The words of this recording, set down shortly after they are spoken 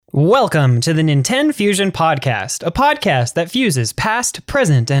Welcome to the Nintendo Fusion Podcast, a podcast that fuses past,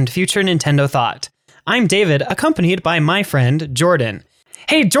 present, and future Nintendo thought. I'm David, accompanied by my friend, Jordan.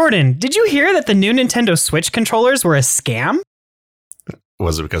 Hey, Jordan, did you hear that the new Nintendo Switch controllers were a scam?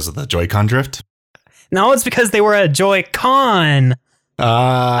 Was it because of the Joy-Con drift? No, it's because they were a Joy-Con.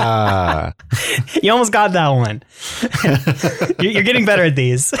 Ah. You almost got that one. You're getting better at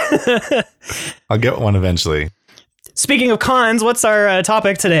these. I'll get one eventually. Speaking of cons, what's our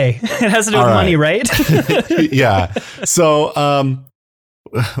topic today? It has to do with money, right? Yeah. So,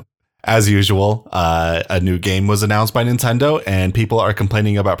 as usual, a new game was announced by Nintendo and people are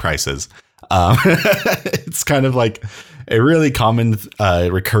complaining about prices. It's kind of like a really common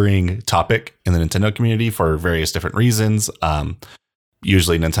recurring topic in the Nintendo community for various different reasons.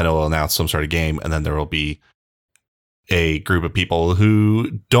 Usually Nintendo will announce some sort of game and then there will be a group of people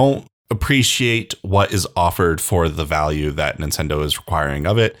who don't appreciate what is offered for the value that Nintendo is requiring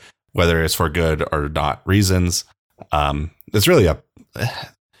of it, whether it's for good or not reasons. It's really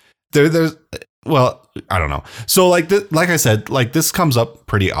there's I don't know. So like I said, like this comes up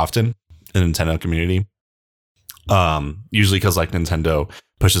pretty often in the Nintendo community. Usually because like Nintendo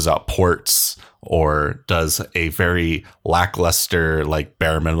pushes out ports or does a very lackluster, like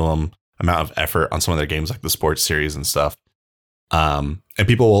bare minimum amount of effort on some of their games, like the sports series and stuff. And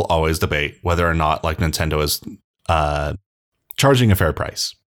people will always debate whether or not like Nintendo is charging a fair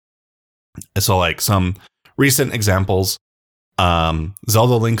price. So like some recent examples,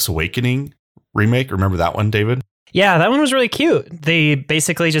 Zelda Link's Awakening remake. Remember that one, David? Yeah, that one was really cute. They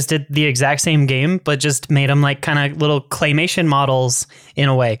basically just did the exact same game, but just made them like kind of little claymation models in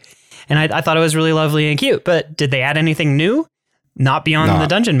a way. And I thought it was really lovely and cute. But did they add anything new? Not beyond the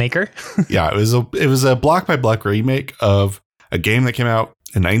Dungeon Maker. Yeah, it was a block by block remake of a game that came out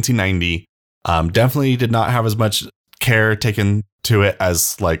in 1990. Definitely did not have as much care taken to it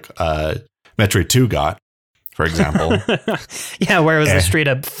as like Metroid 2 got, for example. Yeah, where it was a straight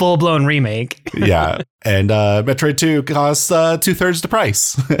up full blown remake. Yeah, and Metroid 2 costs 2/3 the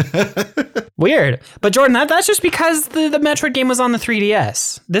price. Weird. But Jordan, that's just because the Metroid game was on the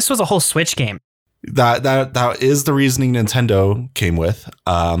 3DS. This was a whole Switch game. That is the reasoning Nintendo came with.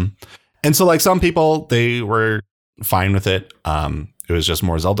 And so like some people, they were fine with it. It was just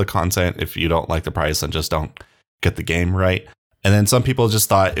more Zelda content. If you don't like the price, then just don't get the game, right? And then some people just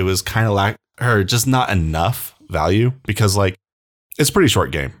thought it was kind of just not enough value because like it's a pretty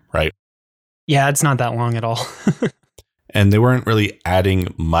short game, right? Yeah, it's not that long at all. And they weren't really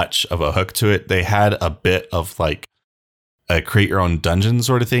adding much of a hook to it. They had a bit of like a create your own dungeon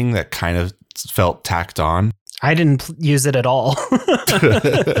sort of thing that kind of felt tacked on. I didn't use it at all.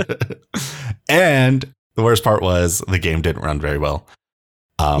 And the worst part was the game didn't run very well.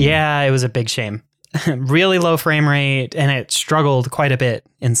 Yeah, it was a big shame. Really low frame rate, and it struggled quite a bit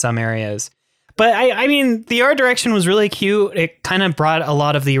in some areas. But I mean, the art direction was really cute. It kind of brought a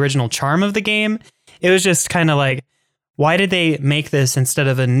lot of the original charm of the game. It was just kind of like, why did they make this instead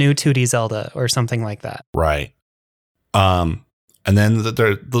of a new 2D Zelda or something like that? Right. And then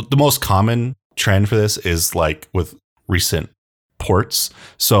the most common trend for this is like with recent ports.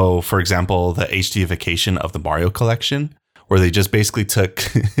 So, for example, the HDification of the Mario collection, where they just basically took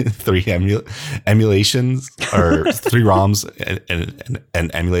three emulations or three ROMs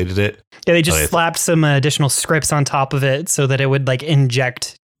and emulated it. Yeah, they just slapped some additional scripts on top of it so that it would like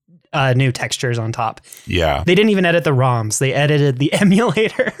inject new textures on top. Yeah. They didn't even edit the ROMs. They edited the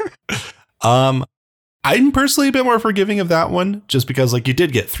emulator. I'm personally a bit more forgiving of that one just because like you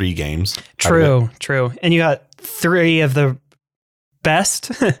did get 3 games. True. And you got 3 of the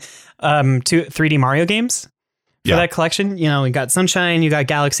best 3D Mario games for that collection. You know, you got Sunshine, you got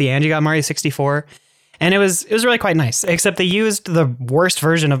Galaxy, and you got Mario 64. And it was really quite nice, except they used the worst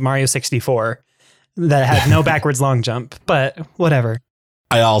version of Mario 64 that had no backwards long jump, but whatever.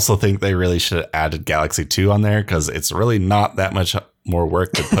 I also think they really should have added Galaxy 2 on there because it's really not that much more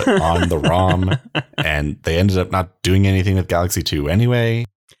work to put on the ROM. And they ended up not doing anything with Galaxy 2 anyway.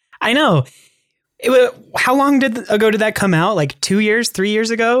 I know. How long ago did that come out? Like 2 years, 3 years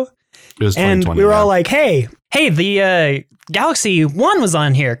ago? It was 2020. And we were all like, hey, the Galaxy 1 was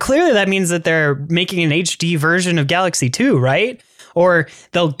on here. Clearly that means that they're making an HD version of Galaxy 2, right? Or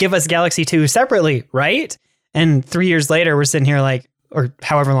they'll give us Galaxy 2 separately, right? And 3 years later, we're sitting here like, or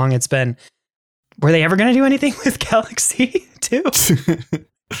however long it's been, were they ever going to do anything with Galaxy 2?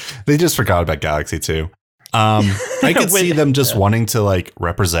 They just forgot about Galaxy 2. I could see them just wanting to like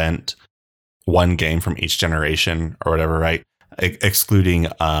represent one game from each generation or whatever, right? Excluding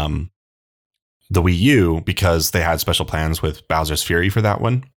the Wii U because they had special plans with Bowser's Fury for that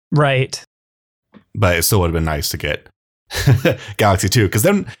one. Right. But it still would have been nice to get Galaxy 2 because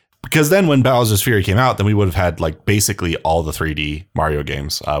then Because then when Bowser's Fury came out, then we would have had like basically all the 3D Mario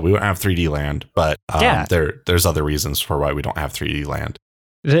games. We wouldn't have 3D Land, but there's other reasons for why we don't have 3D Land.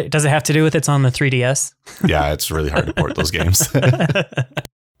 Does it have to do with it's on the 3DS? Yeah, it's really hard to port those games.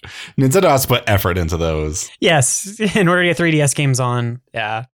 Nintendo has to put effort into those. Yes, in order to get 3DS games on.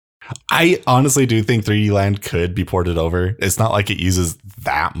 Yeah. I honestly do think 3D Land could be ported over. It's not like it uses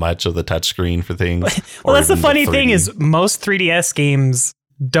that much of the touchscreen for things. Well, that's the funny thing is most 3DS games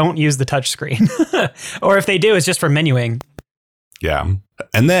don't use the touchscreen. Or if they do, it's just for menuing. Yeah.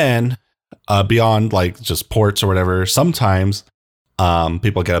 And then beyond like just ports or whatever, sometimes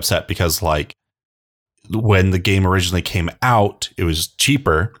people get upset because like when the game originally came out, it was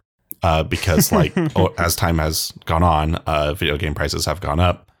cheaper because like as time has gone on, video game prices have gone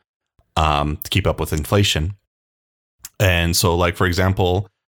up to keep up with inflation. And so like, for example,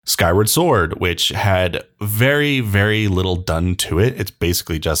 Skyward Sword, which had very, very little done to it. It's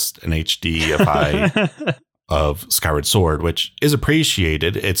basically just an HDify of Skyward Sword, which is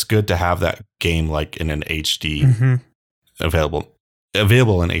appreciated. It's good to have that game like in an HD available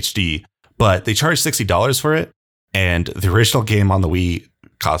in HD, but they charge $60 for it. And the original game on the Wii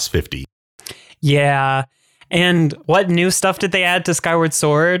costs $50. Yeah. And what new stuff did they add to Skyward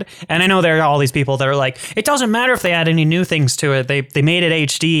Sword? And I know there are all these people that are like, it doesn't matter if they add any new things to it. They made it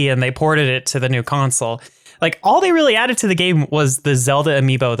HD and they ported it to the new console. Like all they really added to the game was the Zelda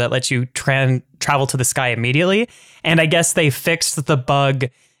amiibo that lets you travel to the sky immediately. And I guess they fixed the bug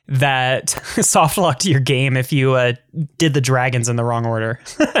that soft locked your game if you did the dragons in the wrong order.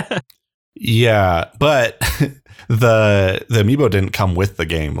 Yeah, but the amiibo didn't come with the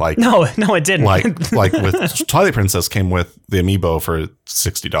game. Like no, it didn't. like with Twilight Princess came with the amiibo for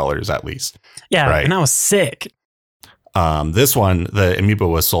 $60 at least. Yeah, right? And that was sick. This one, the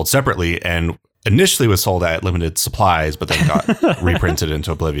amiibo was sold separately and initially was sold at limited supplies, but then got reprinted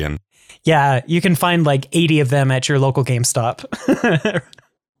into oblivion. Yeah, you can find like 80 of them at your local GameStop.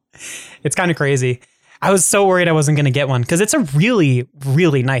 It's kind of crazy. I was so worried I wasn't going to get one because it's a really,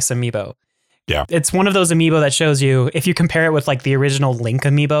 really nice amiibo. Yeah. It's one of those amiibo that shows you, if you compare it with like the original Link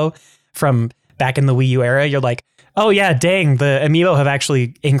amiibo from back in the Wii U era, you're like, oh yeah, dang, the amiibo have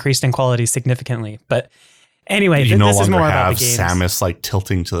actually increased in quality significantly. But anyway, this is more about the games. Samus like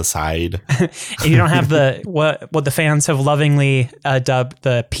tilting to the side. And you don't have the what the fans have lovingly dubbed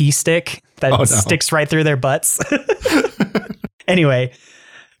the P stick that sticks right through their butts. Anyway,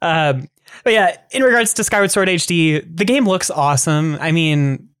 but yeah, in regards to Skyward Sword HD, the game looks awesome. I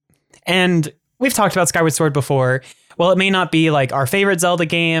mean, and we've talked about Skyward Sword before. While it may not be like our favorite Zelda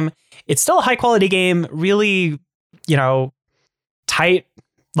game, it's still a high quality game, really, tight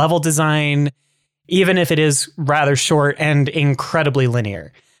level design, even if it is rather short and incredibly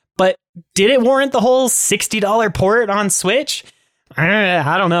linear. But did it warrant the whole $60 port on Switch?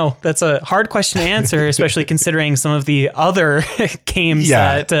 I don't know. That's a hard question to answer, especially considering some of the other games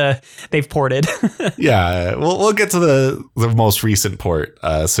that they've ported. Yeah, we'll get to the most recent port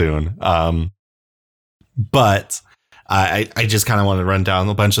soon. But I just kind of want to run down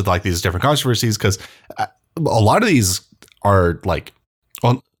a bunch of like these different controversies because a lot of these are like,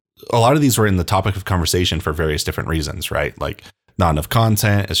 well, a lot of these were in the topic of conversation for various different reasons, right? Like not enough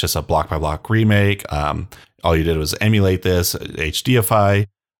content. It's just a block by block remake. All you did was emulate this HDify.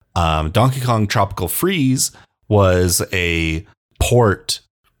 Donkey Kong Tropical Freeze was a port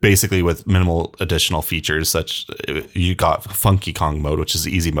basically with minimal additional features, such you got Funky Kong mode, which is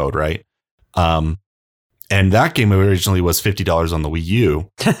the easy mode, right? And that game originally was $50 on the Wii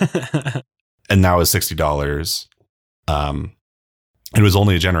U and now is $60. It was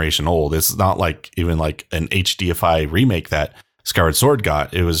only a generation old. It's not like even like an HDify remake that Skyward Sword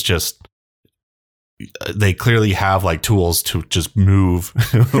got. It was just, they clearly have like tools to just move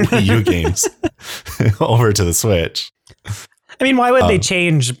Wii U games over to the Switch. I mean, why would they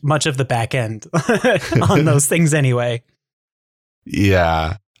change much of the back end on those things anyway?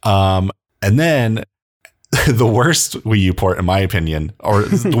 Yeah. And then the worst Wii U port, in my opinion, or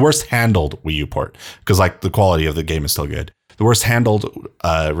the worst handled Wii U port, because like the quality of the game is still good. The worst handled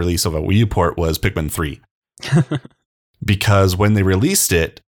release of a Wii U port was Pikmin 3. Because when they released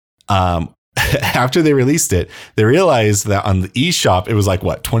it, after they released it, they realized that on the eShop, it was like,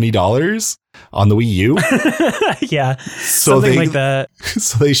 what, $20 on the Wii U? Yeah, something like that.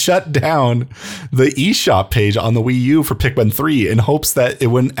 So they shut down the eShop page on the Wii U for Pikmin 3 in hopes that it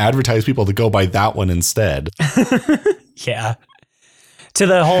wouldn't advertise people to go buy that one instead. Yeah. To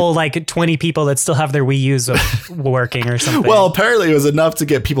the whole like 20 people that still have their Wii U's working or something. Well, apparently it was enough to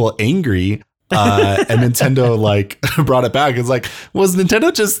get people angry. And Nintendo like brought it back. It's like, was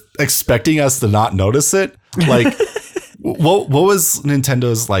Nintendo just expecting us to not notice it? Like What was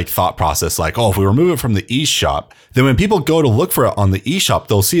Nintendo's like thought process? Like, oh, if we remove it from the eShop, then when people go to look for it on the eShop,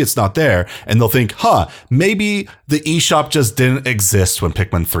 they'll see it's not there and they'll think, maybe the eShop just didn't exist when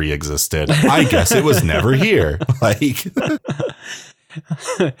Pikmin 3 existed. I guess it was never here. Like,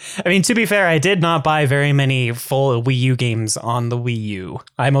 I mean, to be fair, I did not buy very many full Wii U games on the Wii U.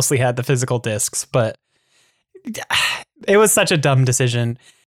 I mostly had the physical discs, but it was such a dumb decision.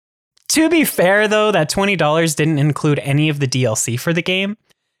 To be fair, though, that $20 didn't include any of the DLC for the game.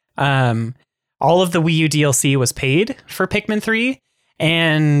 All of the Wii U DLC was paid for Pikmin 3,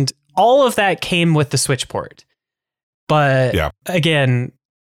 and all of that came with the Switch port. But again,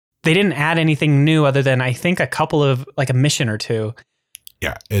 they didn't add anything new other than, I think, a couple of, like, a mission or two.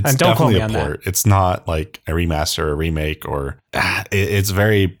 Yeah, it's definitely a port. It's not like a remaster or a remake, or it's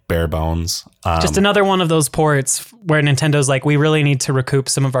very bare bones. Just another one of those ports where Nintendo's like, we really need to recoup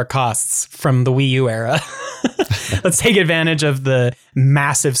some of our costs from the Wii U era. Let's take advantage of the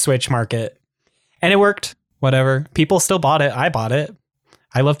massive Switch market. And it worked. Whatever. People still bought it. I bought it.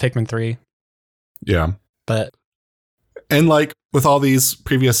 I love Pikmin 3. Yeah. But. And like with all these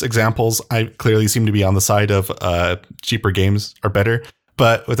previous examples, I clearly seem to be on the side of cheaper games are better.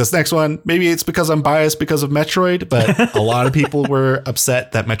 But with this next one, maybe it's because I'm biased because of Metroid, but a lot of people were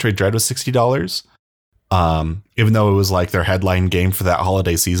upset that Metroid Dread was $60. Even though it was like their headline game for that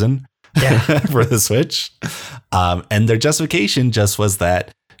holiday season for the Switch. And their justification just was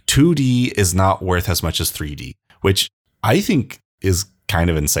that 2D is not worth as much as 3D, which I think is kind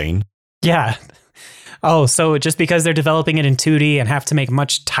of insane. Yeah. Oh, so just because they're developing it in 2D and have to make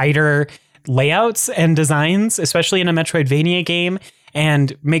much tighter layouts and designs, especially in a Metroidvania game,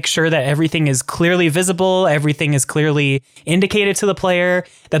 and make sure that everything is clearly visible, everything is clearly indicated to the player,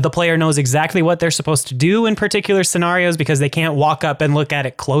 that the player knows exactly what they're supposed to do in particular scenarios because they can't walk up and look at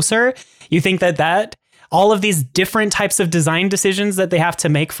it closer. You think that all of these different types of design decisions that they have to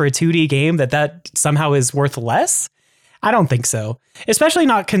make for a 2D game, that somehow is worth less? I don't think so. Especially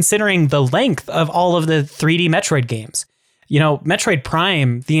not considering the length of all of the 3D Metroid games. You know, Metroid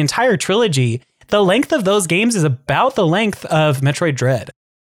Prime, the entire trilogy, the length of those games is about the length of Metroid Dread.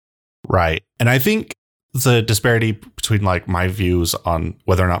 Right. And I think the disparity between like my views on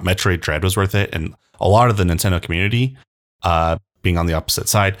whether or not Metroid Dread was worth it and a lot of the Nintendo community being on the opposite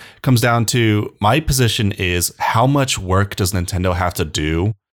side comes down to my position is how much work does Nintendo have to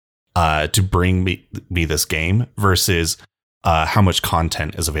do to bring me this game versus how much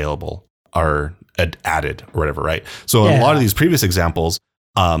content is available or added or whatever. Right. So in a lot of these previous examples,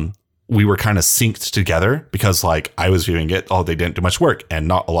 we were kind of synced together because like I was viewing it, they didn't do much work, and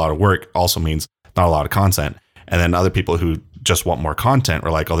not a lot of work also means not a lot of content. And then other people who just want more content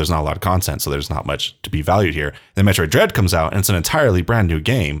were like, there's not a lot of content, so there's not much to be valued here. Then Metroid Dread comes out and it's an entirely brand new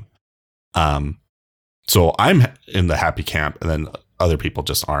game. So I'm in the happy camp and then other people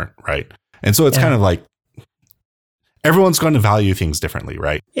just aren't, right? And so it's kind of like everyone's going to value things differently,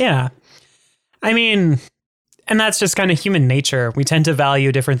 right? Yeah. I mean, and that's just kind of human nature. We tend to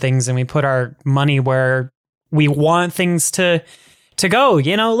value different things and we put our money where we want things to go.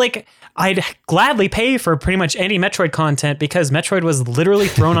 You know, like I'd gladly pay for pretty much any Metroid content because Metroid was literally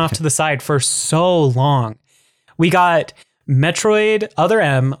thrown off to the side for so long. We got Metroid Other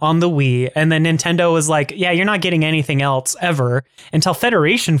M on the Wii, and then Nintendo was like, yeah, you're not getting anything else ever, until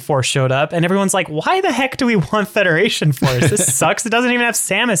Federation Force showed up, and everyone's like, why the heck do we want Federation Force? This sucks. It doesn't even have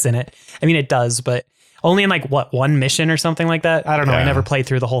Samus in it. I mean, it does, but only in like, one mission or something like that? I don't know. I never played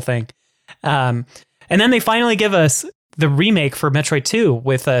through the whole thing. And then they finally give us the remake for Metroid 2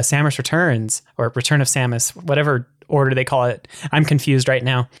 with Samus Returns, or Return of Samus, whatever order they call it. I'm confused right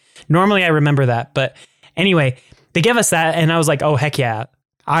now. Normally I remember that, but anyway, they give us that, and I was like, oh, heck yeah.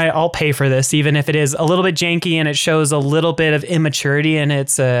 I'll pay for this, even if it is a little bit janky and it shows a little bit of immaturity in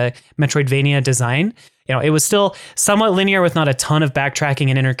its Metroidvania design. You know, it was still somewhat linear with not a ton of backtracking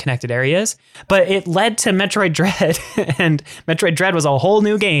and interconnected areas, but it led to Metroid Dread, and Metroid Dread was a whole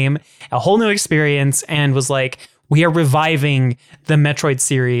new game, a whole new experience, and was like, we are reviving the Metroid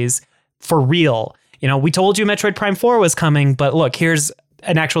series for real. You know, we told you Metroid Prime 4 was coming, but look, here's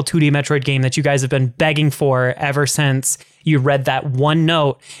an actual 2D Metroid game that you guys have been begging for ever since you read that one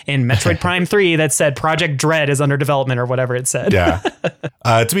note in Metroid Prime 3 that said Project Dread is under development or whatever it said. Yeah.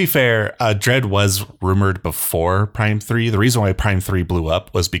 To be fair, Dread was rumored before Prime 3. The reason why Prime 3 blew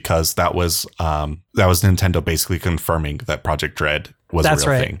up was because that was Nintendo basically confirming that Project Dread was a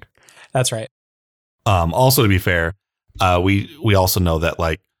real thing. That's right. Also, to be fair, we also know that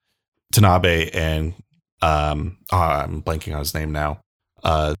like Tanabe and I'm blanking on his name now.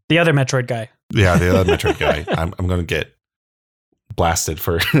 The other Metroid guy. Yeah, the other Metroid guy. I'm going to get blasted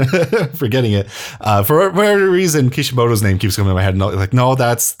for forgetting it. For whatever reason, Kishimoto's name keeps coming in my head. No,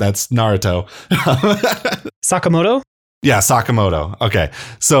 that's Naruto. Sakamoto? Yeah, Sakamoto. Okay.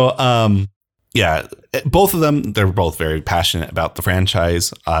 So, yeah, both of them, they're both very passionate about the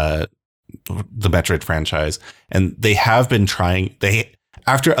franchise, the Metroid franchise. And they have been trying,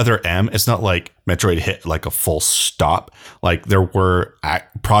 after Other M, it's not like Metroid hit like a full stop. Like there were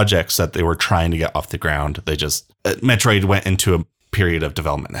projects that they were trying to get off the ground. They just, Metroid went into a period of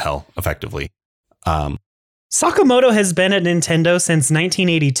development hell, effectively. Sakamoto has been at Nintendo since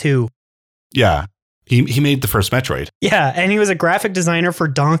 1982. Yeah. He made the first Metroid. Yeah, and he was a graphic designer for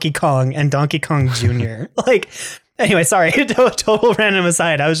Donkey Kong and Donkey Kong Jr. Like, anyway, sorry, total random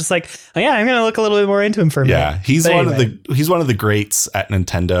aside. I was just like, oh yeah, I'm gonna look a little bit more into him for a minute. Yeah, he's one of the greats at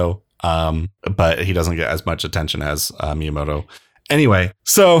Nintendo, but he doesn't get as much attention as Miyamoto. Anyway,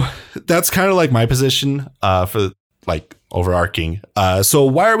 so that's kind of like my position for like overarching. So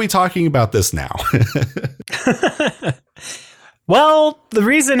why are we talking about this now? Well, the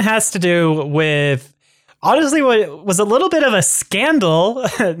reason has to do with, honestly, what was a little bit of a scandal.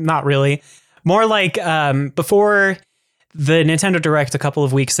 Not really. More like before the Nintendo Direct a couple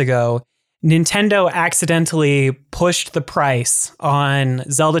of weeks ago, Nintendo accidentally pushed the price on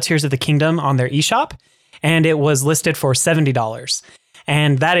Zelda Tears of the Kingdom on their eShop, and it was listed for $70.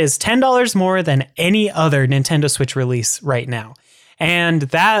 And that is $10 more than any other Nintendo Switch release right now. And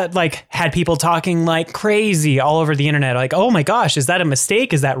that like had people talking like crazy all over the internet. Like, oh my gosh, is that a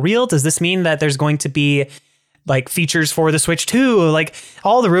mistake? Is that real? Does this mean that there's going to be like features for the Switch 2? Like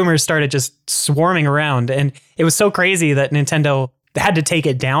all the rumors started just swarming around. And it was so crazy that Nintendo had to take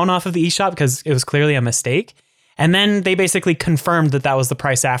it down off of the eShop because it was clearly a mistake. And then they basically confirmed that that was the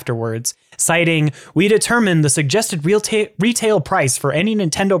price afterwards, citing, we determined the suggested retail price for any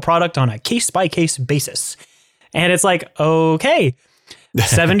Nintendo product on a case-by-case basis. And it's like, okay,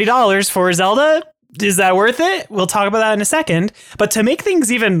 $70 for Zelda? Is that worth it? We'll talk about that in a second. But to make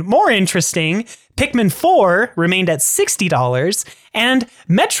things even more interesting, Pikmin 4 remained at $60, and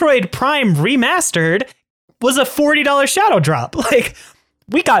Metroid Prime Remastered was a $40 shadow drop. Like,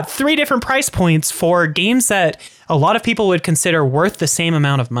 we got 3 different price points for games that a lot of people would consider worth the same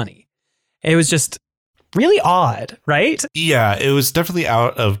amount of money. It was just really odd, right? Yeah, it was definitely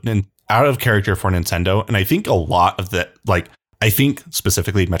out of character for Nintendo. And I think a lot of that, like, I think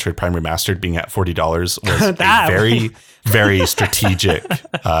specifically Metroid Prime Remastered being at $40 was a very, very strategic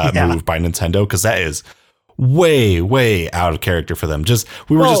move by Nintendo, because that is way, way out of character for them.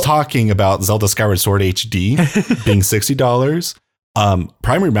 We were just talking about Zelda Skyward Sword HD being $60.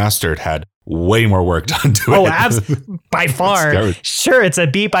 Prime Remastered had way more work done to it. By far. Sure, it's a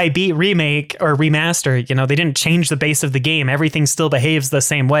beat by beat remake or remaster. You know, they didn't change the base of the game. Everything still behaves the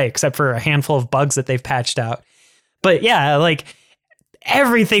same way, except for a handful of bugs that they've patched out. But yeah, like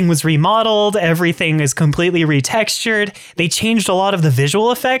everything was remodeled. Everything is completely retextured. They changed a lot of the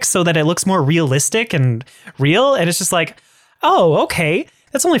visual effects so that it looks more realistic and real. And it's just like, oh, okay,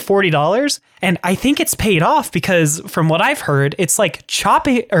 that's only $40. And I think it's paid off because from what I've heard, it's like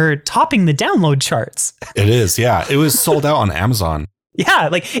topping the download charts. It is. Yeah. It was sold out on Amazon. Yeah.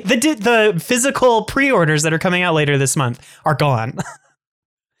 Like the physical pre-orders that are coming out later this month are gone.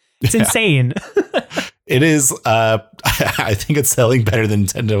 It's insane. It is. I think it's selling better than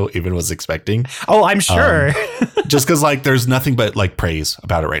Nintendo even was expecting. Oh, I'm sure. Just because like there's nothing but like praise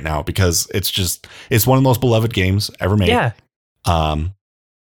about it right now, because it's one of the most beloved games ever made. Yeah.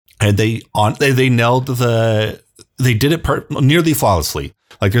 And they nailed they did it nearly flawlessly.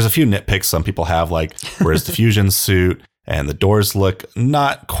 Like there's a few nitpicks some people have, like where's the fusion suit and the doors look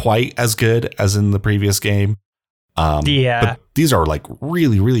not quite as good as in the previous game. But these are like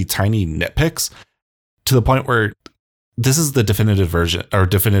really, really tiny nitpicks to the point where this is the definitive version or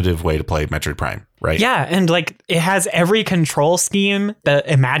definitive way to play Metroid Prime, right? Yeah, and like it has every control scheme that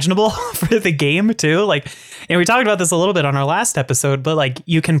imaginable for the game too. Like, and we talked about this a little bit on our last episode, but like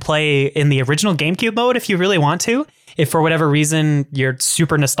you can play in the original GameCube mode if you really want to. If for whatever reason you're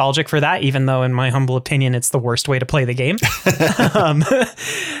super nostalgic for that, even though in my humble opinion it's the worst way to play the game.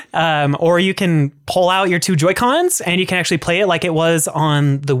 Or you can pull out your 2 Joy-Cons and you can actually play it like it was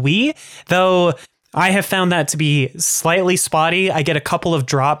on the Wii, though I have found that to be slightly spotty. I get a couple of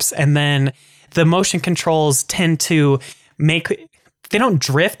drops and then the motion controls tend to they don't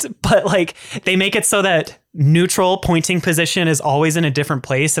drift, but like they make it so that neutral pointing position is always in a different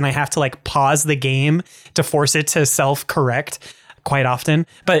place. And I have to like pause the game to force it to self-correct quite often.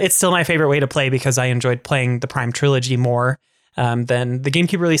 But it's still my favorite way to play because I enjoyed playing the Prime trilogy more than the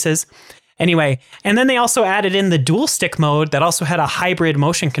GameCube releases. Anyway, and then they also added in the dual stick mode that also had a hybrid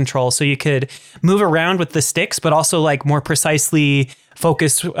motion control, so you could move around with the sticks, but also like more precisely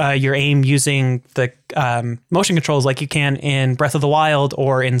focus your aim using the motion controls like you can in Breath of the Wild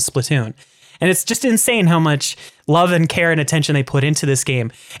or in Splatoon. And it's just insane how much love and care and attention they put into this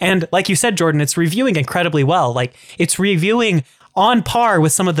game. And like you said, Jordan, it's reviewing incredibly well. Like it's reviewing on par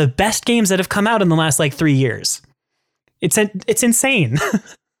with some of the best games that have come out in the last like 3 years. It's insane.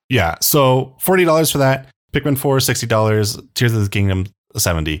 Yeah. So $40 for that. Pikmin 4, $60. Tears of the Kingdom,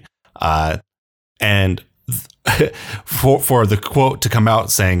 $70. And for the quote to come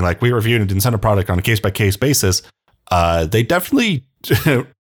out saying like, we reviewed a Nintendo product on a case by case basis, they definitely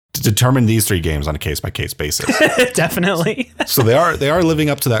determine these 3 games on a case by case basis. Definitely. So they are living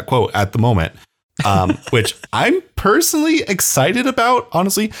up to that quote at the moment, which I'm personally excited about.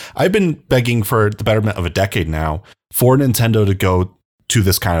 Honestly, I've been begging for the betterment of a decade now for Nintendo to go to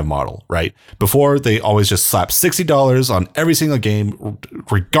this kind of model, right? Before, they always just slap $60 on every single game,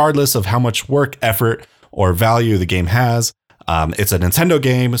 regardless of how much work, effort, or value the game has. It's a Nintendo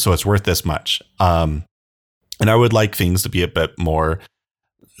game, so it's worth this much. And I would like things to be a bit more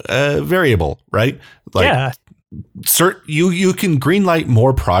variable, right? Like, yeah. You can greenlight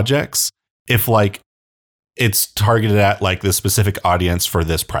more projects if like it's targeted at like the specific audience for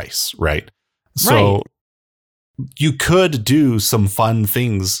this price, right? So you could do some fun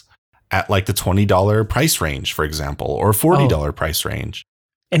things at like the $20 price range, for example, or $40 price range.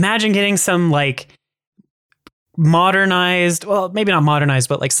 Imagine getting some like modernized, well, maybe not modernized,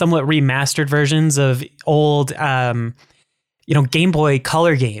 but like somewhat remastered versions of old Game Boy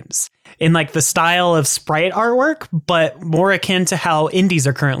Color games in like the style of sprite artwork, but more akin to how indies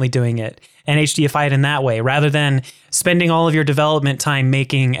are currently doing it and HDify it in that way, rather than spending all of your development time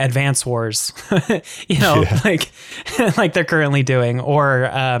making Advance Wars, like they're currently doing,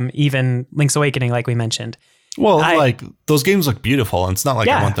 or even Link's Awakening, like we mentioned. Well, like those games look beautiful, and it's not like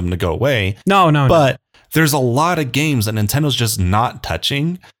I want them to go away. No. But there's a lot of games that Nintendo's just not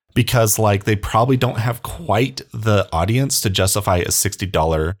touching, because like they probably don't have quite the audience to justify a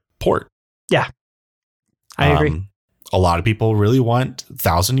 $60 port. Yeah, I agree. A lot of people really want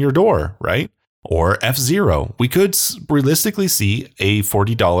Thousand Year Door, right? Or F-Zero. We could realistically see a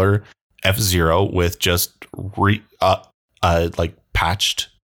 $40 F-Zero with just like patched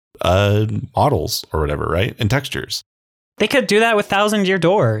models or whatever, right? And textures. They could do that with Thousand Year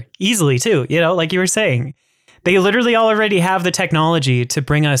Door easily too, like you were saying. They literally already have the technology to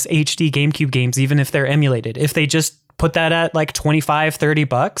bring us HD GameCube games, even if they're emulated. If they just put that at like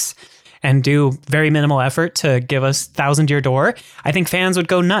 $25-$30 and do very minimal effort to give us Thousand Year Door, I think fans would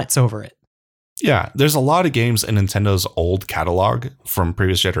go nuts over it. Yeah, there's a lot of games in Nintendo's old catalog from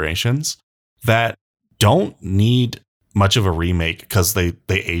previous generations that don't need much of a remake because they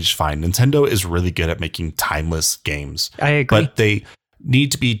aged fine. Nintendo is really good at making timeless games. I agree. But they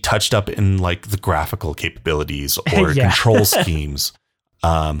need to be touched up in like the graphical capabilities or control schemes.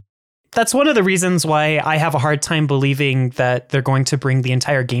 That's one of the reasons why I have a hard time believing that they're going to bring the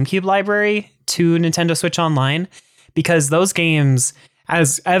entire GameCube library to Nintendo Switch Online, because those games,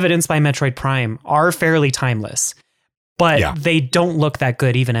 as evidenced by Metroid Prime, are fairly timeless, but they don't look that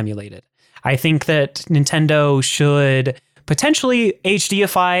good even emulated. I think that Nintendo should potentially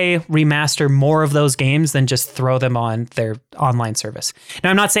HDify, remaster more of those games than just throw them on their online service. Now,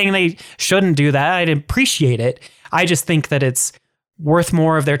 I'm not saying they shouldn't do that. I'd appreciate it. I just think that it's worth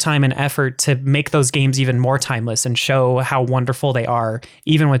more of their time and effort to make those games even more timeless and show how wonderful they are,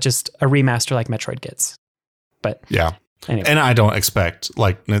 even with just a remaster like Metroid gets. But yeah. Anyway. And I don't expect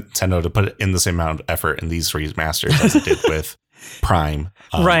like Nintendo to put in the same amount of effort in these remasters as it did with Prime.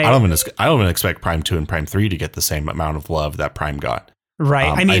 Right. I don't even expect Prime 2 and Prime 3 to get the same amount of love that Prime got. Right.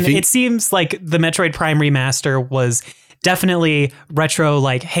 I mean, it seems like the Metroid Prime remaster was definitely retro,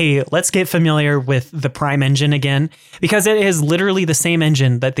 like, hey, let's get familiar with the Prime engine again, because it is literally the same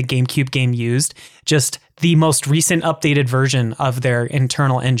engine that the GameCube game used, just the most recent updated version of their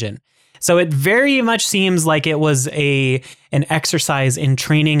internal engine. So it very much seems like it was an exercise in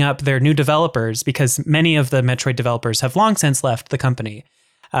training up their new developers, because many of the Metroid developers have long since left the company,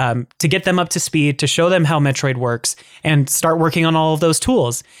 to get them up to speed, to show them how Metroid works and start working on all of those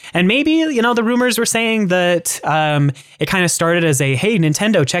tools. And maybe, the rumors were saying that it kind of started as a, hey,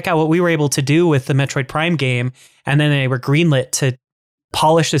 Nintendo, check out what we were able to do with the Metroid Prime game. And then they were greenlit to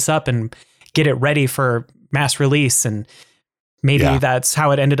polish this up and get it ready for mass release. And maybe that's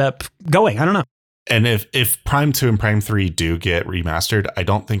how it ended up going. I don't know. And if Prime 2 and Prime 3 do get remastered, I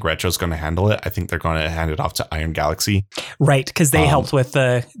don't think Retro's going to handle it. I think they're going to hand it off to Iron Galaxy. Right, because they helped with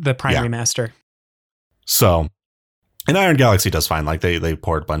the Prime remaster. So And Iron Galaxy does fine. Like they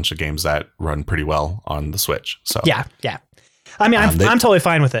poured a bunch of games that run pretty well on the Switch. So yeah. I mean, I'm totally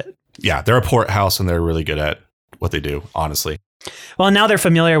fine with it. Yeah, they're a port house and they're really good at what they do, honestly. Well, now they're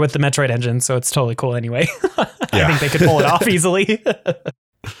familiar with the Metroid engine, so it's totally cool anyway. I think they could pull it off easily.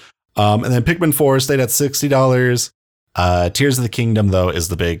 And then Pikmin 4 stayed at $60. Tears of the Kingdom, though, is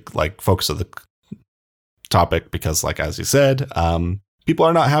the big like focus of the topic because, like as you said, people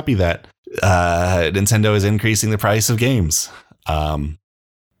are not happy that Nintendo is increasing the price of games.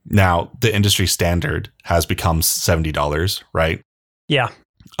 Now, the industry standard has become $70, right? Yeah.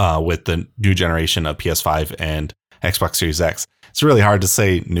 With the new generation of PS5 and Xbox Series X. It's really hard to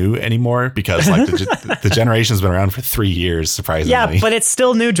say new anymore because like the generation's been around for 3 years, surprisingly. Yeah, but it's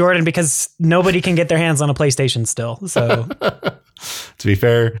still new, Jordan, because nobody can get their hands on a PlayStation still. So to be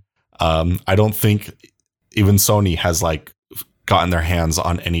fair, I don't think even Sony has like gotten their hands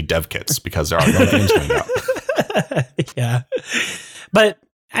on any dev kits because there are no games coming out. Yeah. But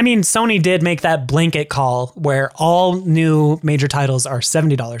I mean, Sony did make that blanket call where all new major titles are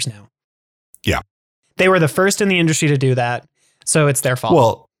 $70 now. Yeah. They were the first in the industry to do that. So it's their fault.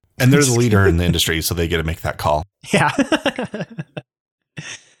 Well, and they're the leader in the industry, so they get to make that call. Yeah.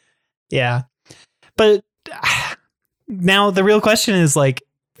 Yeah. But now the real question is like,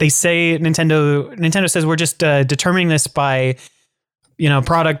 they say Nintendo says we're just determining this by,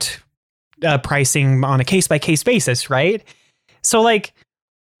 product pricing on a case by case basis. Right. So like,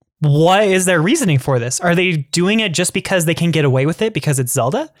 what is their reasoning for this? Are they doing it just because they can get away with it because it's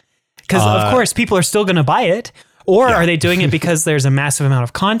Zelda? Because of course people are still going to buy it. Or are they doing it because there's a massive amount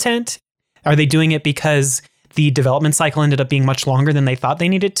of content? Are they doing it because the development cycle ended up being much longer than they thought they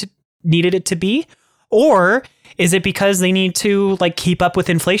needed it to be? Or is it because they need to like keep up with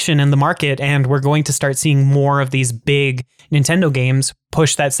inflation in the market and we're going to start seeing more of these big Nintendo games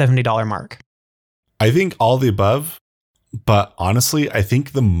push that $70 mark? I think all the above. But honestly, I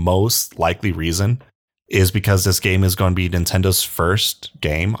think the most likely reason is because this game is going to be Nintendo's first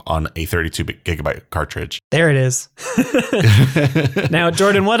game on a 32 gigabyte cartridge. There it is. Now,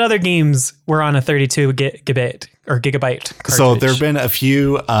 Jordan, what other games were on a 32 gigabyte cartridge? So there have been a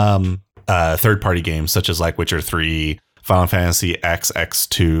few third-party games such as like Witcher 3, Final Fantasy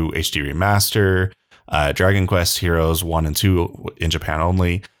XX2 HD Remaster, Dragon Quest Heroes 1 and 2 in Japan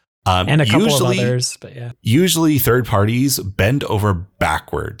only. And a couple of others, but yeah. Usually third parties bend over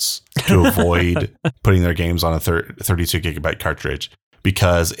backwards to avoid putting their games on a 32 gigabyte cartridge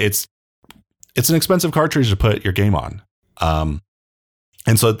because it's an expensive cartridge to put your game on. And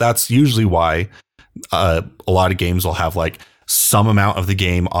so that's usually why a lot of games will have like some amount of the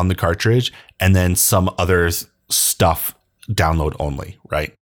game on the cartridge and then some other stuff download only,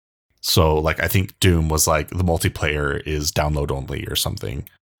 right? So like I think Doom was like the multiplayer is download only or something.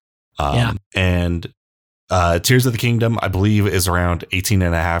 And Tears of the Kingdom, I believe, is around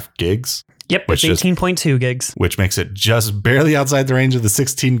 18.5 gigs. Yep, it's 18.2 gigs. Which makes it just barely outside the range of the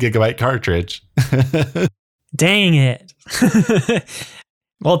 16 gigabyte cartridge. Dang it.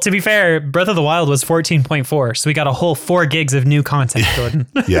 Well, to be fair, Breath of the Wild was 14.4, so we got a whole 4 gigs of new content, Jordan.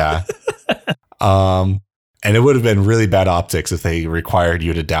 Yeah. And it would have been really bad optics if they required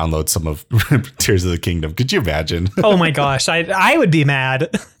you to download some of Tears of the Kingdom. Could you imagine? Oh my gosh, I would be mad.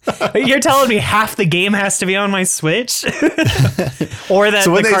 You're telling me half the game has to be on my Switch? Or that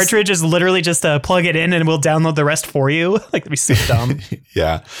the cartridge is literally just plug it in and we'll download the rest for you? Like, that'd be so dumb.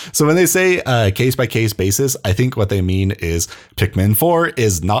 Yeah. So when they say case by case basis, I think what they mean is Pikmin 4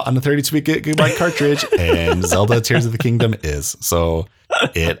 is not on a 32 gigabyte cartridge and Zelda Tears of the Kingdom is. So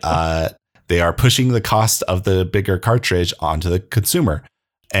they are pushing the cost of the bigger cartridge onto the consumer.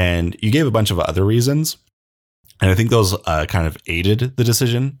 And you gave a bunch of other reasons. And I think those kind of aided the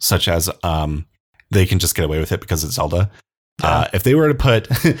decision, such as they can just get away with it because it's Zelda. If they were to put,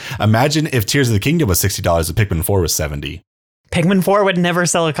 imagine if Tears of the Kingdom was $60 and Pikmin 4 was $70. Pikmin 4 would never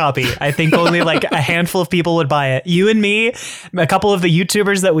sell a copy. I think only like a handful of people would buy it. You and me, a couple of the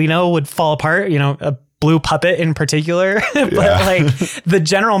YouTubers that we know would fall apart, a Blue Puppet in particular. But like the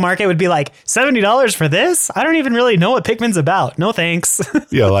general market would be like $70 for this? I don't even really know what Pikmin's about. No thanks.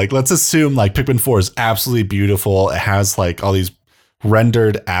 Yeah, like let's assume like Pikmin 4 is absolutely beautiful. It has like all these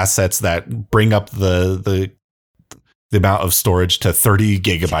rendered assets that bring up the amount of storage to 30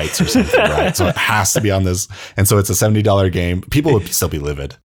 gigabytes or something, right? So it has to be on this. And so it's a $70 game. People would still be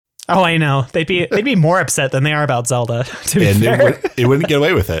livid. Oh, I know. They'd be more upset than they are about Zelda, to be fair. It wouldn't get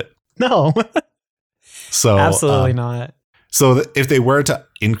away with it. No. So absolutely not. So if they were to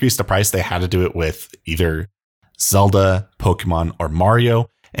increase the price, they had to do it with either Zelda, Pokemon, or Mario.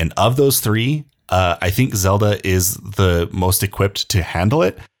 And of those three, I think Zelda is the most equipped to handle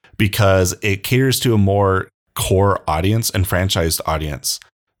it because it caters to a more core audience and franchised audience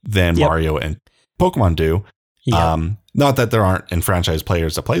than Mario and Pokemon do. Yep. Not that there aren't enfranchised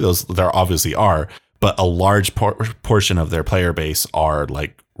players that play those. There obviously are, but a large portion of their player base are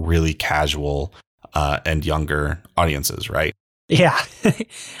like really casual and younger audiences, right? Yeah.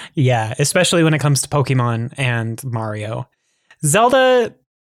 Yeah. Especially when it comes to Pokemon and Mario. Zelda,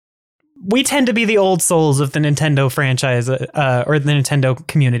 we tend to be the old souls of the Nintendo franchise or the Nintendo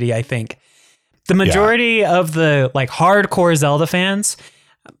community, I think. The majority of the like hardcore Zelda fans,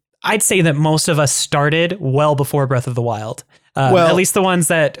 I'd say that most of us started well before Breath of the Wild. At least the ones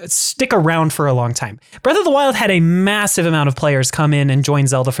that stick around for a long time. Breath of the Wild had a massive amount of players come in and join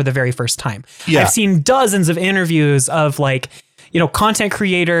Zelda for the very first time. Yeah. I've seen dozens of interviews of like, content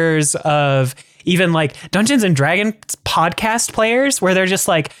creators, of even like Dungeons and Dragons podcast players where they're just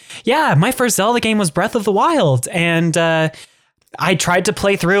like, yeah, my first Zelda game was Breath of the Wild. And I tried to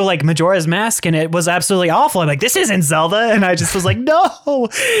play through like Majora's Mask and it was absolutely awful. I'm like, this isn't Zelda. And I just was like, no,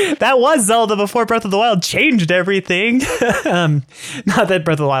 that was Zelda before Breath of the Wild changed everything. Not that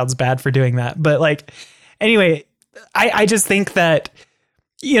Breath of the Wild's bad for doing that, but like, anyway, I just think that,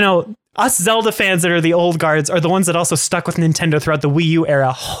 us Zelda fans that are the old guards are the ones that also stuck with Nintendo throughout the Wii U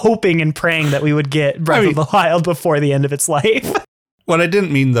era, hoping and praying that we would get Breath of the Wild before the end of its life. What I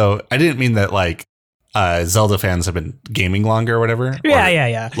didn't mean that like, Zelda fans have been gaming longer or whatever.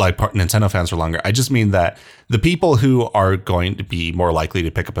 Yeah. Like Nintendo fans for longer. I just mean that the people who are going to be more likely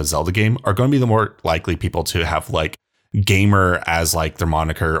to pick up a Zelda game are going to be the more likely people to have like gamer as like their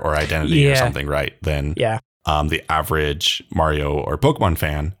moniker or identity or something, right? Than the average Mario or Pokemon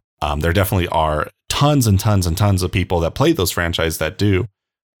fan. There definitely are tons and tons and tons of people that play those franchises that do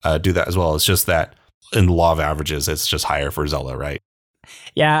that as well. It's just that in the law of averages, it's just higher for Zelda, right?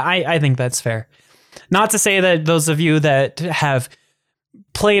 Yeah, I think that's fair. Not to say that those of you that have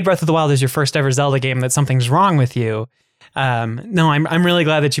played Breath of the Wild as your first ever Zelda game, that something's wrong with you. No, I'm really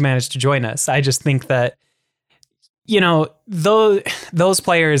glad that you managed to join us. I just think that, those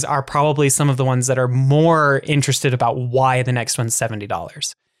players are probably some of the ones that are more interested about why the next one's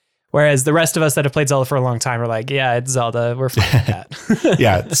 $70. Whereas the rest of us that have played Zelda for a long time are like, yeah, it's Zelda. We're fine with that.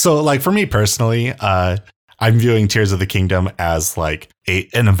 Yeah. So like for me personally, I'm viewing Tears of the Kingdom as like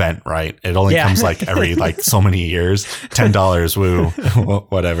an event, right? It only comes like every like so many years, $10, woo,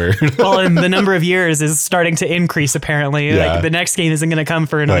 whatever. Well, and the number of years is starting to increase apparently. Yeah. Like the next game isn't going to come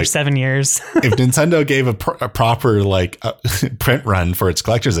for another 7 years. If Nintendo gave a proper like print run for its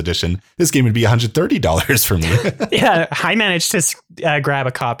collector's edition, this game would be $130 for me. Yeah, I managed to grab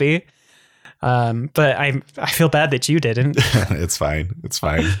a copy, but I feel bad that you didn't. It's fine.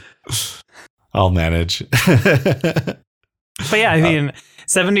 I'll manage. But yeah, I mean,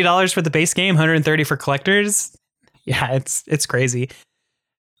 $70 for the base game, $130 for collectors. Yeah, it's crazy.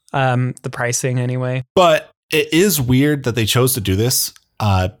 The pricing anyway. But it is weird that they chose to do this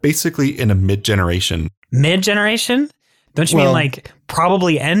basically in a mid-generation. Mid-generation? Don't you mean like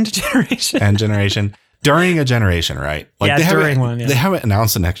probably end generation? End generation. During a generation, right? Like during one. Yeah. They haven't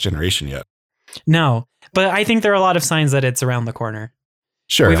announced the next generation yet. No, but I think there are a lot of signs that it's around the corner.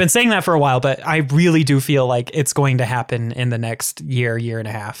 Sure. We've been saying that for a while, but I really do feel like it's going to happen in the next year and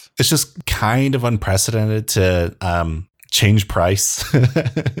a half. It's just kind of unprecedented to change price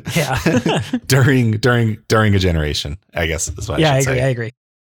during a generation, I guess is what I should say. I agree.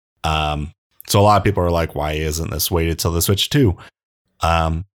 So a lot of people are like, why isn't this waited till the Switch 2?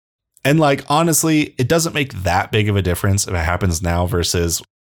 And like, honestly, it doesn't make that big of a difference if it happens now versus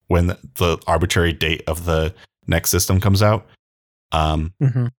when the arbitrary date of the next system comes out.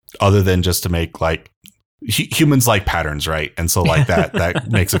 Other than just to make like humans like patterns, right? And so like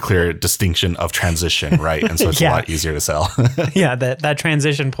that makes a clear distinction of transition, right? And so it's a lot easier to sell. Yeah, that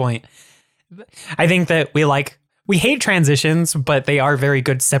transition point. I think that we hate transitions, but they are very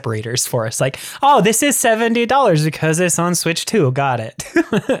good separators for us. Like, oh, this is $70 because it's on Switch 2. Got it.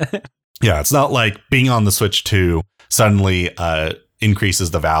 Yeah, it's not like being on the Switch 2 suddenly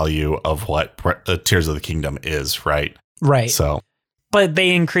increases the value of what Tears of the Kingdom is, right? Right. So. But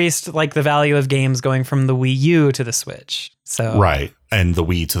they increased like the value of games going from the Wii U to the Switch. So right. And the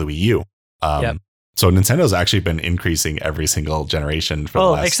Wii to the Wii U. So Nintendo's actually been increasing every single generation for the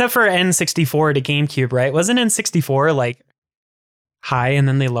last... except for N64 to GameCube, right? Wasn't N64 like high and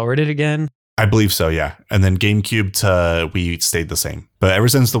then they lowered it again? I believe so, yeah. And then GameCube to Wii stayed the same. But ever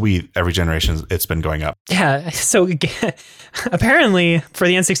since the Wii, every generation, it's been going up. Yeah. So apparently for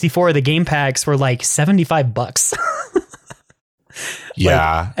the N64, the game packs were like $75.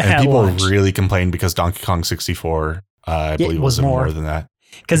 Yeah, like, and people really complained because Donkey Kong 64, I believe, was more than that.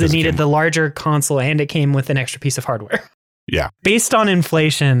 Because it needed the larger console and it came with an extra piece of hardware. Yeah. Based on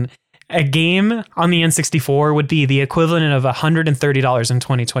inflation, a game on the N64 would be the equivalent of $130 in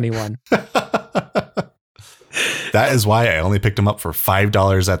 2021. That is why I only picked them up for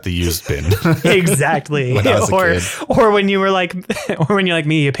 $5 at the used bin. Exactly. When I was a kid. Or when you were like, or when you're like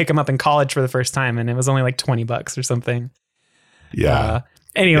me, you pick them up in college for the first time and it was only like $20 or something. Yeah.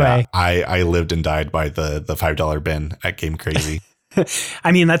 Anyway, I lived and died by the $5 bin at Game Crazy.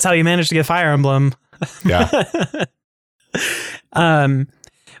 I mean, that's how you managed to get Fire Emblem. Yeah.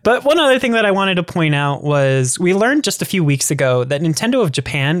 But one other thing that I wanted to point out was we learned just a few weeks ago that Nintendo of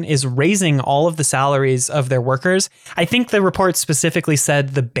Japan is raising all of the salaries of their workers. I think the report specifically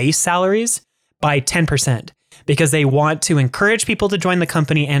said the base salaries by 10% because they want to encourage people to join the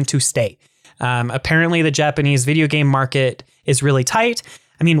company and to stay. Apparently, the Japanese video game market is really tight.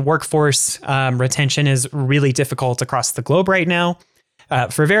 I mean, workforce retention is really difficult across the globe right now.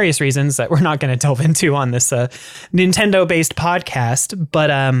 For various reasons that we're not going to delve into on this Nintendo-based podcast.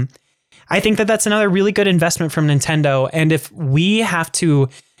 But I think that that's another really good investment from Nintendo. And if we have to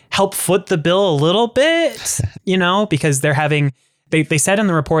help foot the bill a little bit, because they're having, they said in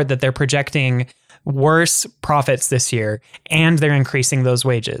the report that they're projecting worse profits this year and they're increasing those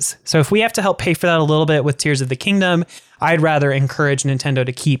wages. So if we have to help pay for that a little bit with Tears of the Kingdom, I'd rather encourage Nintendo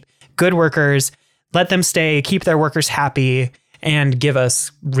to keep good workers, let them stay, keep their workers happy, and give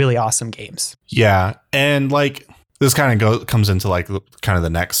us really awesome games. Yeah. And like this kind of comes into like kind of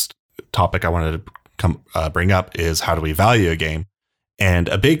the next topic I wanted to bring up is how do we value a game? And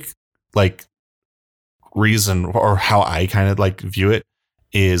a big like reason or how I kind of like view it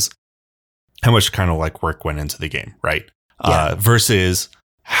is how much kind of like work went into the game, right? Yeah. Versus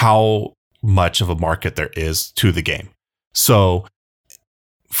how much of a market there is to the game. So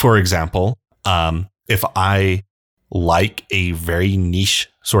for example, if I like a very niche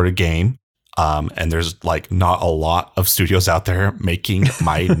sort of game, and there's like not a lot of studios out there making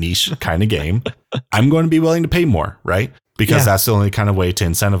my niche kind of game, I'm going to be willing to pay more, right? Because that's the only kind of way to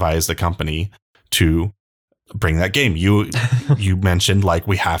incentivize the company to bring that game. You mentioned like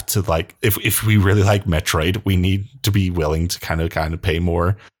we have to like if we really like Metroid, we need to be willing to kind of pay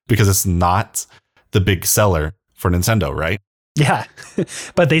more because it's not the big seller for Nintendo, right? Yeah,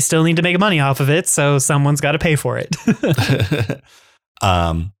 but they still need to make money off of it, so someone's got to pay for it.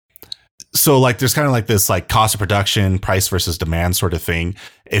 So like there's kind of like this like cost of production, price versus demand sort of thing.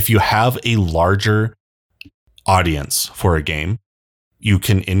 If you have a larger audience for a game, you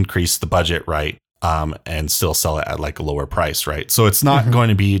can increase the budget, right? And still sell it at like a lower price, right? So it's not going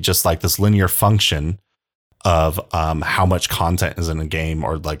to be just like this linear function of how much content is in a game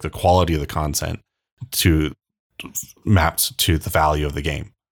or like the quality of the content to mapped to the value of the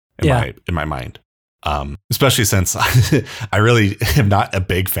game in my mind. Especially since I really am not a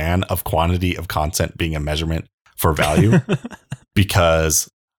big fan of quantity of content being a measurement for value because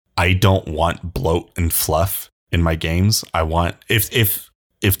I don't want bloat and fluff in my games. I want if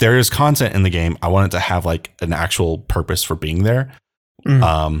there is content in the game, I want it to have like an actual purpose for being there.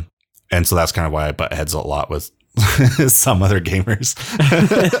 And so that's kind of why I butt heads a lot with some other gamers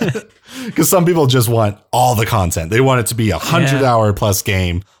because some people just want all the content. They want it to be 100-hour plus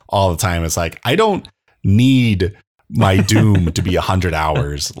game all the time. It's like, I don't need my Doom to be 100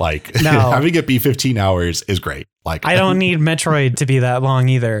 hours. Like having it be 15 hours is great. Like I don't need Metroid to be that long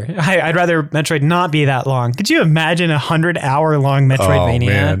either. I'd rather Metroid not be that long. Could you imagine 100-hour long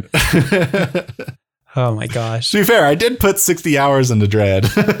Metroidvania? Oh, man. Oh my gosh. To be fair, I did put 60 hours into Dread.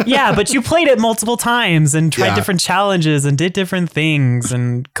 Yeah, but you played it multiple times and tried different challenges and did different things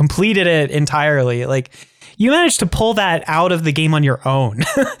and completed it entirely. Like you managed to pull that out of the game on your own.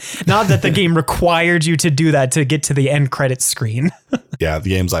 Not that the game required you to do that to get to the end credits screen. Yeah, the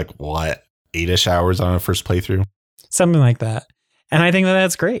game's like, what, 8-ish hours on a first playthrough? Something like that. And I think that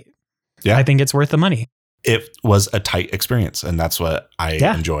that's great. Yeah. I think it's worth the money. It was a tight experience, and that's what I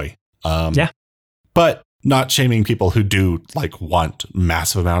enjoy. But not shaming people who do like want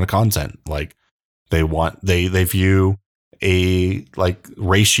massive amount of content. Like they view a like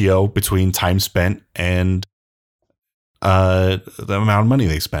ratio between time spent and the amount of money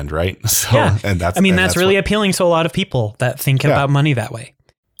they spend, right? So and that's really appealing to a lot of people that think about money that way.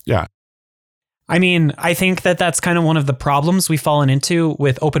 Yeah. I mean, I think that that's kind of one of the problems we've fallen into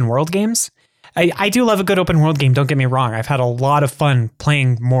with open world games. I do love a good open world game. Don't get me wrong. I've had a lot of fun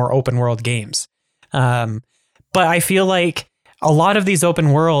playing more open world games. But I feel like a lot of these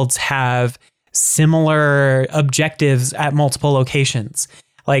open worlds have similar objectives at multiple locations.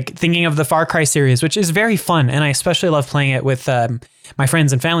 Like thinking of the Far Cry series, which is very fun. And I especially love playing it with my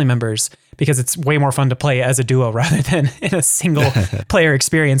friends and family members because it's way more fun to play as a duo rather than in a single player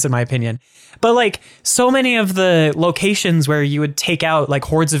experience, in my opinion. But like so many of the locations where you would take out like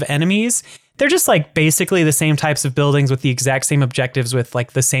hordes of enemies, they're just like basically the same types of buildings with the exact same objectives with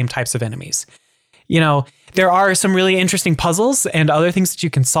like the same types of enemies. You know, there are some really interesting puzzles and other things that you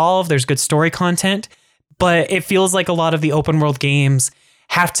can solve. There's good story content, but it feels like a lot of the open world games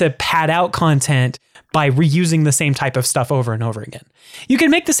have to pad out content by reusing the same type of stuff over and over again. You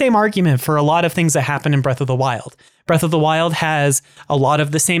can make the same argument for a lot of things that happen in Breath of the Wild. Breath of the Wild has a lot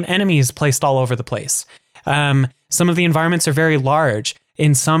of the same enemies placed all over the place. Some of the environments are very large.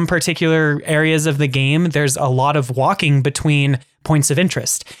 In some particular areas of the game, there's a lot of walking between points of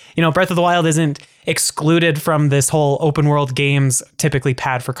interest. You know, Breath of the Wild isn't excluded from this whole open world games typically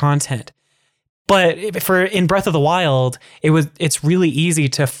pad for content. But in Breath of the Wild, it's really easy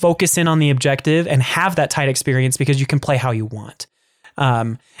to focus in on the objective and have that tight experience because you can play how you want.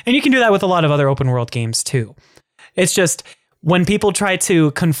 And you can do that with a lot of other open world games too. It's just when people try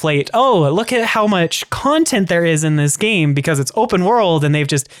to conflate, oh, look at how much content there is in this game because it's open world and they've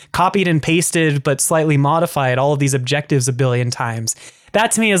just copied and pasted but slightly modified all of these objectives a billion times.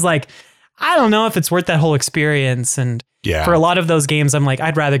 That to me is like, I don't know if it's worth that whole experience. And for a lot of those games, I'm like,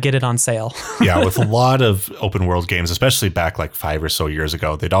 I'd rather get it on sale. Yeah, with a lot of open world games, especially back like 5 or so years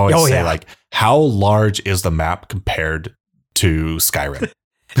ago, they'd always say like, how large is the map compared to Skyrim?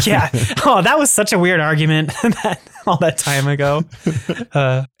 Yeah. Oh, that was such a weird argument all that time ago.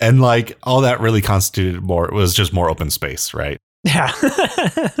 And like all that really constituted was just more open space, right? Yeah.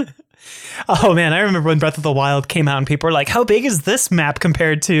 Oh man, I remember when Breath of the Wild came out and people were like, how big is this map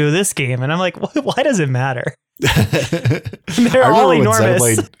compared to this game? And I'm like, why does it matter? They're all enormous.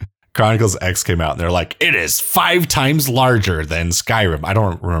 Xenoblade Chronicles X came out and they're like, it is 5 times larger than Skyrim. I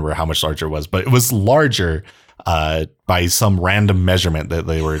don't remember how much larger it was, but it was larger by some random measurement that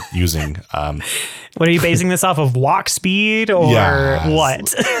they were using. What are you basing this off of? Walk speed or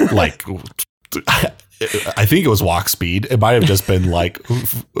what? Like, I think it was walk speed. It might have just been like.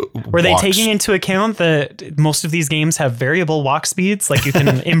 Were they taking into account that most of these games have variable walk speeds? Like you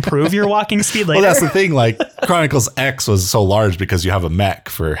can improve your walking speed later? Well, that's the thing. Like Chronicles X was so large because you have a mech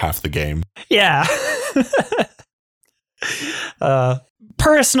for half the game. Yeah.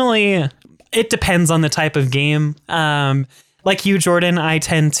 Personally, it depends on the type of game. Like you, Jordan, I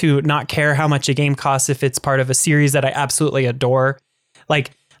tend to not care how much a game costs if it's part of a series that I absolutely adore.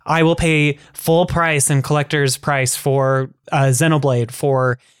 Like, I will pay full price and collector's price for Xenoblade,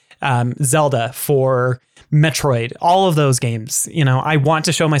 for Zelda, for Metroid, all of those games. You know, I want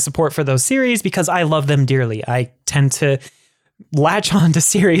to show my support for those series because I love them dearly. I tend to latch on to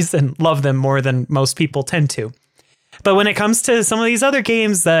series and love them more than most people tend to. But when it comes to some of these other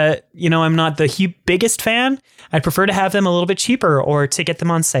games that, you know, I'm not the biggest fan, I'd prefer to have them a little bit cheaper or to get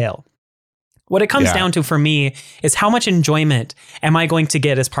them on sale. What it comes down to for me is how much enjoyment am I going to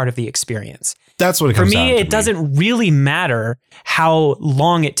get as part of the experience? That's what it comes down to. For me, it doesn't really matter how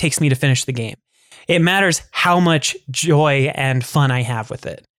long it takes me to finish the game. It matters how much joy and fun I have with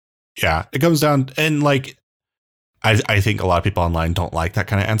it. Yeah, it comes down, and like, I think a lot of people online don't like that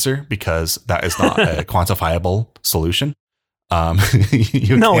kind of answer because that is not a quantifiable solution.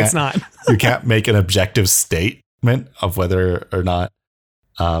 It's not. You can't make an objective statement of whether or not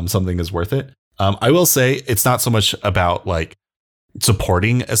something is worth it. I will say it's not so much about like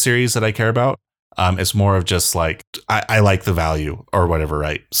supporting a series that I care about. It's more of just like, I like the value or whatever,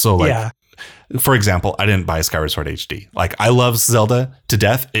 right? So like, for example, I didn't buy Skyward Sword HD. Like, I love Zelda to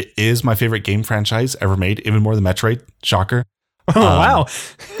death. It is my favorite game franchise ever made, even more than Metroid. Shocker. Oh, wow.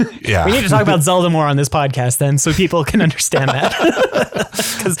 Yeah. We need to talk about Zelda more on this podcast then so people can understand that.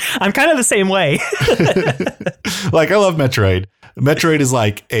 Because I'm kind of the same way. Like, I love Metroid. Metroid is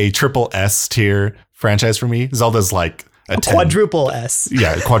like a triple S tier franchise for me. Zelda's like a 10, quadruple S.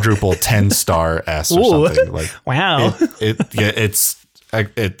 Yeah, quadruple 10-star S or something. Like, wow.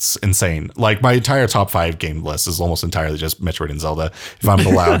 It's insane. Like, my entire top 5 game list is almost entirely just Metroid and Zelda, if I'm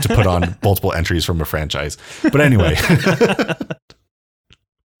allowed to put on multiple entries from a franchise. But anyway.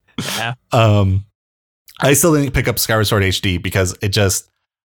 Yeah. I still didn't pick up Skyward Sword HD because it just,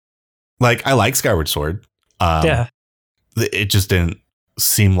 like, I like Skyward Sword. It just didn't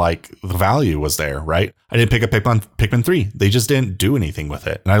seem like the value was there, right? I didn't pick up Pikmin 3. They just didn't do anything with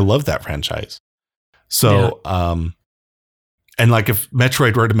it. And I love that franchise. So, and like, if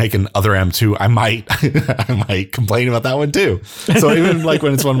Metroid were to make an Other M2, I might complain about that one too. So even like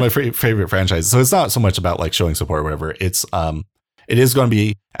when it's one of my favorite franchises. So it's not so much about like showing support or whatever. It's it is going to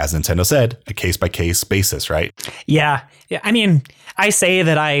be, as Nintendo said, a case-by-case basis, right? Yeah. I mean, I say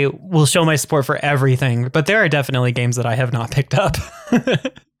that I will show my support for everything, but there are definitely games that I have not picked up.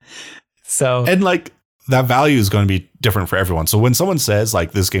 So, and like that value is going to be different for everyone. So when someone says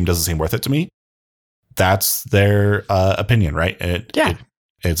like this game doesn't seem worth it to me, that's their opinion, right?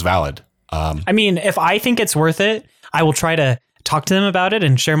 It's valid. I mean, if I think it's worth it, I will try to talk to them about it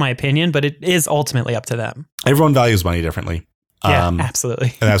and share my opinion, but it is ultimately up to them. Everyone values money differently. Yeah,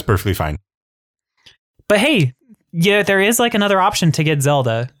 absolutely. And that's perfectly fine. But hey, yeah, there is like another option to get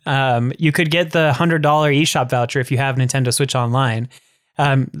Zelda. You could get the $100 eShop voucher if you have Nintendo Switch Online.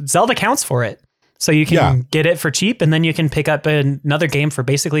 Zelda counts for it. So you can get it for cheap, and then you can pick up another game for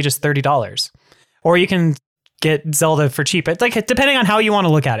basically just $30. Or you can get Zelda for cheap. It's like, depending on how you want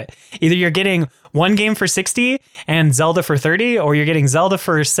to look at it. Either you're getting one game for $60 and Zelda for $30, or you're getting Zelda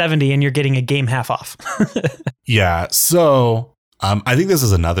for $70 and you're getting a game half off. Yeah. So I think this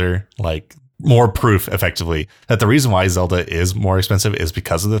is another like more proof effectively that the reason why Zelda is more expensive is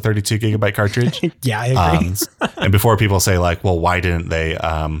because of the 32 gigabyte cartridge. Yeah, I agree. And before people say like, well, why didn't they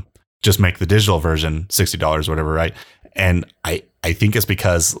just make the digital version $60 or whatever, right? And I think it's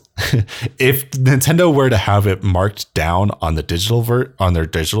because if Nintendo were to have it marked down on the digital on their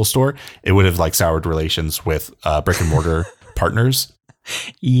digital store, it would have like soured relations with brick and mortar partners.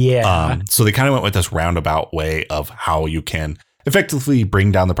 Yeah. So they kind of went with this roundabout way of how you can effectively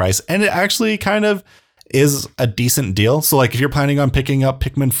bring down the price. And it actually kind of is a decent deal. So like if you're planning on picking up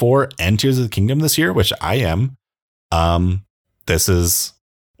Pikmin 4 and Tears of the Kingdom this year, which I am, this is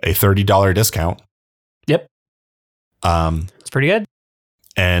a $30 discount. Yep. It's pretty good.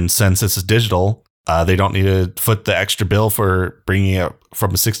 And since it's digital, they don't need to foot the extra bill for bringing it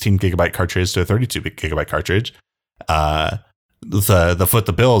from a 16 gigabyte cartridge to a 32 gigabyte cartridge. The foot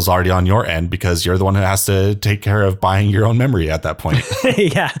the bill is already on your end because you're the one who has to take care of buying your own memory at that point.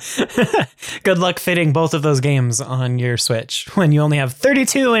 Yeah. Good luck fitting both of those games on your Switch when you only have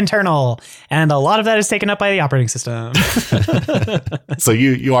 32 internal, and a lot of that is taken up by the operating system. So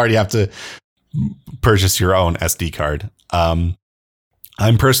you already have to purchase your own SD card. I'm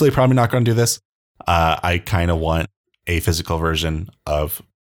personally probably not going to do this. I kind of want a physical version of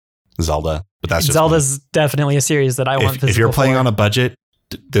Zelda, but that's just Zelda's definitely a series that I want physical. If you're playing on a budget,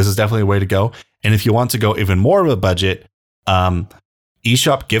 this is definitely a way to go. And if you want to go even more of a budget,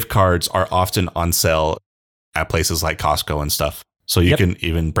 eShop gift cards are often on sale at places like Costco and stuff. So you can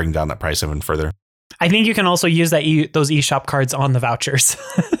even bring down that price even further. I think you can also use those eShop cards on the vouchers.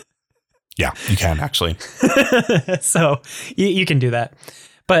 Yeah, you can actually. So you can do that.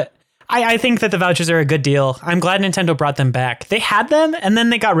 But I think that the vouchers are a good deal. I'm glad Nintendo brought them back. They had them and then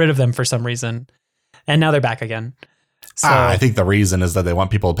they got rid of them for some reason. And now they're back again. So I think the reason is that they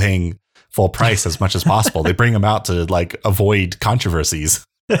want people paying full price as much as possible. They bring them out to like avoid controversies.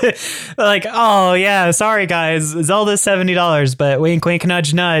 Like, oh yeah, sorry guys, Zelda's $70, but wink wink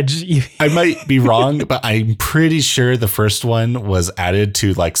nudge nudge. I might be wrong, but I'm pretty sure the first one was added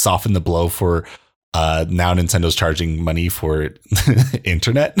to like soften the blow for now Nintendo's charging money for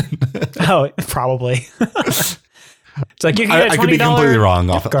internet. Oh, probably. It's like you can get I could be completely wrong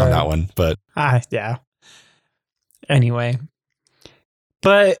on that one, but yeah. Anyway,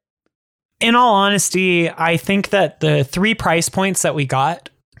 but in all honesty, I think that the 3 price points that we got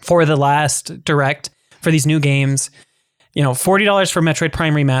for the last Direct for these new games, $40 for Metroid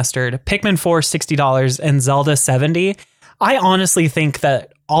Prime Remastered, Pikmin 4 $60, and Zelda $70. I honestly think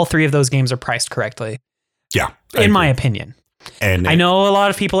that all 3 of those games are priced correctly. Yeah, in my opinion. And I know a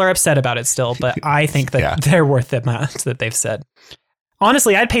lot of people are upset about it still, but I think that they're worth the amount that they've said.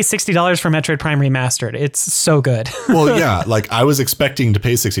 Honestly, I'd pay $60 for Metroid Prime Remastered. It's so good. Well, yeah, like I was expecting to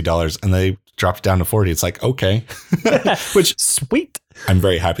pay $60 and they dropped it down to $40. It's like, okay. Which sweet. I'm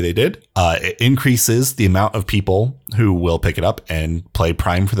very happy they did. It increases the amount of people who will pick it up and play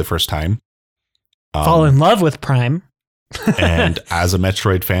Prime for the first time. Fall in love with Prime. And as a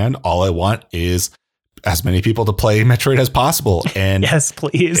Metroid fan, all I want is as many people to play Metroid as possible. And yes,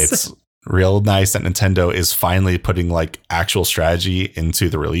 please. It's real nice that Nintendo is finally putting like actual strategy into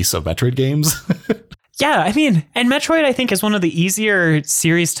the release of Metroid games. Yeah, I mean, and Metroid, I think, is one of the easier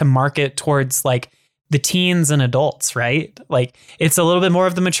series to market towards like the teens and adults, right? Like it's a little bit more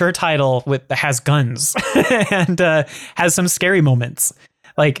of the mature title that has guns and has some scary moments.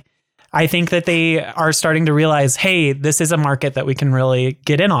 Like I think that they are starting to realize, hey, this is a market that we can really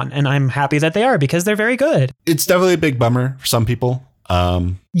get in on. And I'm happy that they are because they're very good. It's definitely a big bummer for some people.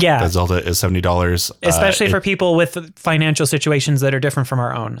 That Zelda is $70. Especially for people with financial situations that are different from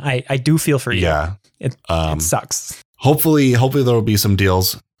our own. I do feel for you. Yeah. It sucks. Hopefully there will be some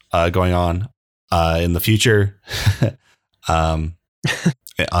deals going on in the future.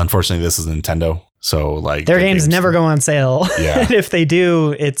 Unfortunately, this is Nintendo. So like their games never go on sale. Yeah. And if they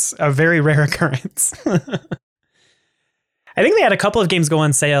do, it's a very rare occurrence. I think they had a couple of games go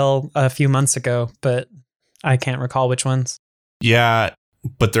on sale a few months ago, but I can't recall which ones. Yeah,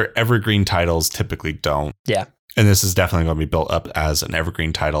 but their evergreen titles typically don't. Yeah. And this is definitely going to be built up as an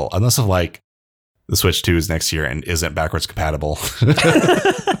evergreen title, unless of like the Switch 2 is next year and isn't backwards compatible.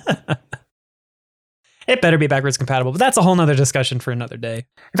 It better be backwards compatible, but that's a whole nother discussion for another day.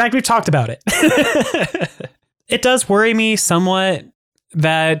 In fact, we've talked about it. It does worry me somewhat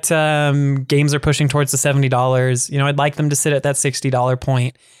that games are pushing towards the $70. You know, I'd like them to sit at that $60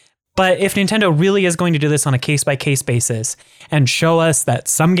 point. But if Nintendo really is going to do this on a case-by-case basis and show us that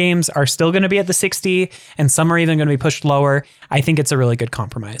some games are still going to be at the 60 and some are even going to be pushed lower, I think it's a really good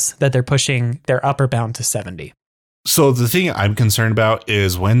compromise that they're pushing their upper bound to 70. So the thing I'm concerned about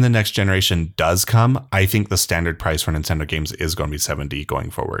is when the next generation does come, I think the standard price for Nintendo games is going to be 70 going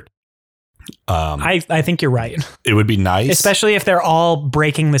forward. I think you're right. It would be nice, especially if they're all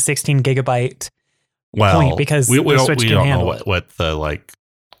breaking the 16 gigabyte point, because we don't handle know what the like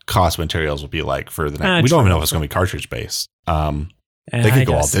cost materials will be like for the next. We don't even know if it's going to be cartridge based. They could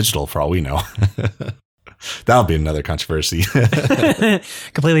go all digital for all we know. That'll be another controversy.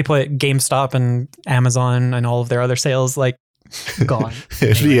 Completely put GameStop and Amazon and all of their other sales like gone.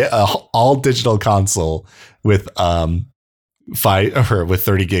 It'd be an all digital console with 30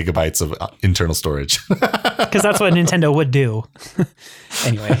 gigabytes of internal storage. Because that's what Nintendo would do.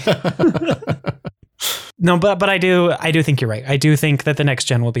 Anyway. No, but I do think you're right. I do think that the next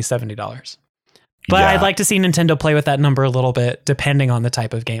gen will be $70. But yeah. I'd like to see Nintendo play with that number a little bit, depending on the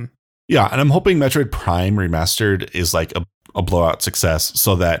type of game. Yeah, and I'm hoping Metroid Prime Remastered is like a blowout success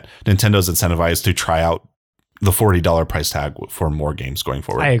so that Nintendo's incentivized to try out the $40 price tag for more games going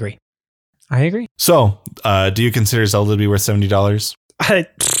forward. I agree. So, do you consider Zelda to be worth $70?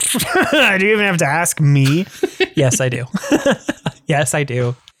 Do you even have to ask me? Yes, I do. Yes, I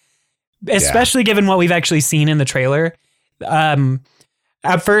do. Especially given what we've actually seen in the trailer.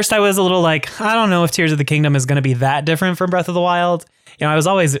 At first, I was a little like, I don't know if Tears of the Kingdom is going to be that different from Breath of the Wild. You know, I was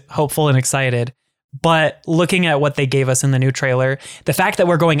always hopeful and excited. But looking at what they gave us in the new trailer, the fact that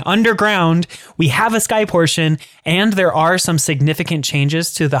we're going underground, we have a sky portion, and there are some significant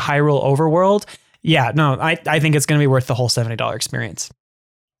changes to the Hyrule overworld. Yeah, no, I think it's going to be worth the whole $70 experience.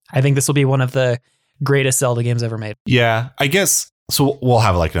 I think this will be one of the greatest Zelda games ever made. Yeah, I guess. So we'll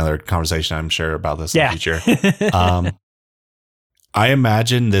have like another conversation, I'm sure, about this in the future. I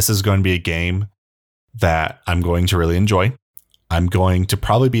imagine this is going to be a game that I'm going to really enjoy. I'm going to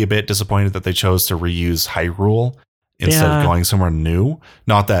probably be a bit disappointed that they chose to reuse Hyrule instead of going somewhere new.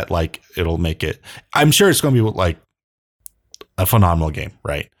 Not that like it'll make it. I'm sure it's going to be like a phenomenal game,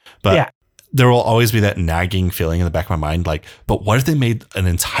 right? But there will always be that nagging feeling in the back of my mind, like, but what if they made an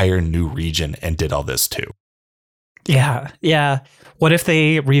entire new region and did all this too? Yeah. What if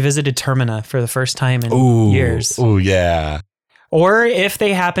they revisited Termina for the first time in years? Oh, yeah. Or if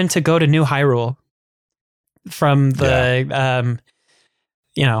they happen to go to New Hyrule from the,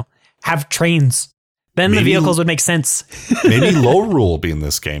 have trains. Then the vehicles would make sense. Maybe Lorule will be in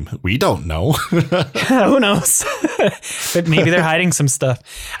this game. We don't know. Who knows? But maybe they're hiding some stuff.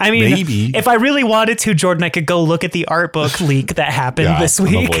 I mean, maybe. If I really wanted to, Jordan, I could go look at the art book leak that happened this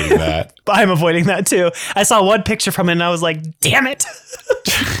week. I'm avoiding that. I'm avoiding that too. I saw one picture from it and I was like, damn it.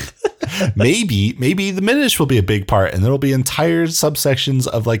 Maybe the Minish will be a big part and there will be entire subsections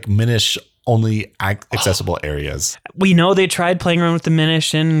of like Minish only accessible areas. We know they tried playing around with the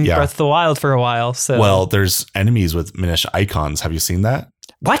Minish in Breath of the Wild for a while. So, well, there's enemies with Minish icons. Have you seen that?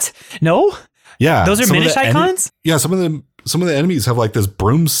 What? No. Yeah, those are Minish icons. Some of the enemies have like this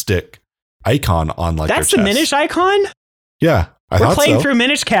broomstick icon on like. That's their the chest. Minish icon. Yeah, we're playing through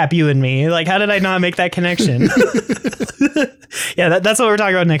Minish Cap, you and me. Like, how did I not make that connection? Yeah, that's what we're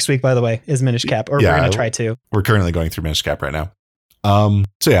talking about next week. By the way, is Minish Cap, or we're gonna try to. We're currently going through Minish Cap right now.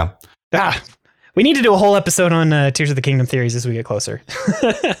 So yeah. We need to do a whole episode on Tears of the Kingdom theories as we get closer.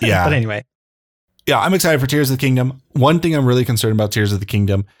 Yeah. But anyway. Yeah, I'm excited for Tears of the Kingdom. One thing I'm really concerned about Tears of the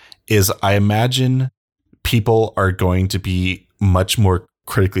Kingdom is I imagine people are going to be much more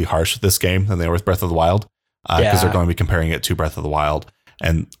critically harsh with this game than they were with Breath of the Wild. Because they're going to be comparing it to Breath of the Wild.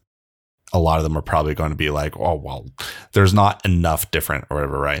 And a lot of them are probably going to be like, oh, well, there's not enough different or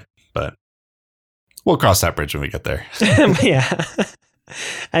whatever, right? But we'll cross that bridge when we get there. Yeah.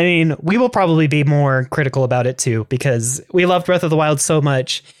 I mean, we will probably be more critical about it too, because we loved Breath of the Wild so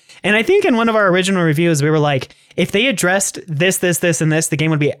much. And I think in one of our original reviews, we were like, if they addressed this, and this, the game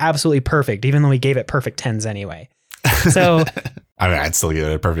would be absolutely perfect, even though we gave it perfect 10s anyway. So, I mean, I'd still give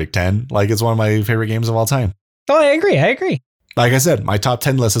it a perfect 10. Like, it's one of my favorite games of all time. Oh, I agree. Like I said, my top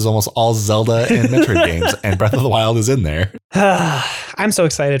 10 list is almost all Zelda and Metroid games, and Breath of the Wild is in there. I'm so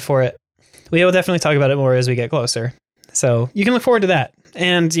excited for it. We will definitely talk about it more as we get closer. So you can look forward to that.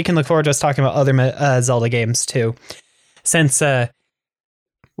 And you can look forward to us talking about other Zelda games too, since we're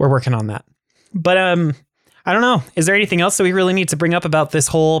working on that. But I don't know. Is there anything else that we really need to bring up about this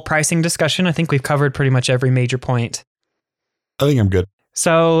whole pricing discussion? I think we've covered pretty much every major point. I think I'm good.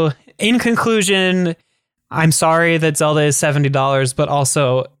 So in conclusion, I'm sorry that Zelda is $70, but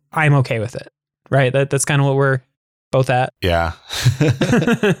also I'm okay with it. Right? That's kind of what we're both at. Yeah.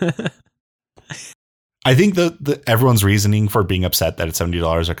 I think that everyone's reasoning for being upset that it's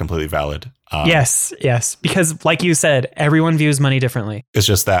 $70 are completely valid. Yes. Because like you said, everyone views money differently. It's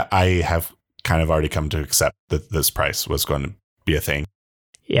just that I have kind of already come to accept that this price was going to be a thing.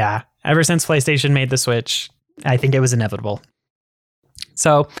 Yeah. Ever since PlayStation made the Switch, I think it was inevitable.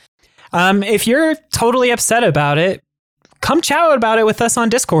 So if you're totally upset about it, come chat about it with us on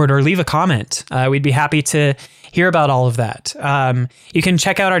Discord or leave a comment. We'd be happy to hear about all of that. You can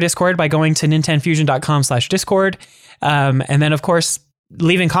check out our Discord by going to nintenfusion.com/Discord. And then, of course,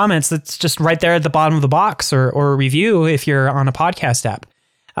 leaving comments. That's just right there at the bottom of the box, or a review if you're on a podcast app.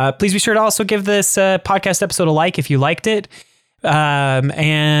 Please be sure to also give this podcast episode a like if you liked it.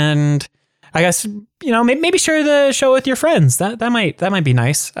 And I guess, maybe share the show with your friends. That might be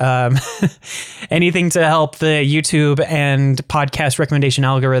nice. Anything to help the YouTube and podcast recommendation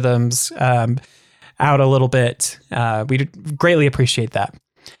algorithms out a little bit. We'd greatly appreciate that.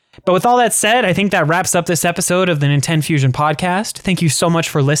 But with all that said, I think that wraps up this episode of the Nintendo Fusion podcast. Thank you so much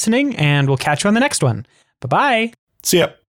for listening, and we'll catch you on the next one. Bye-bye. See ya.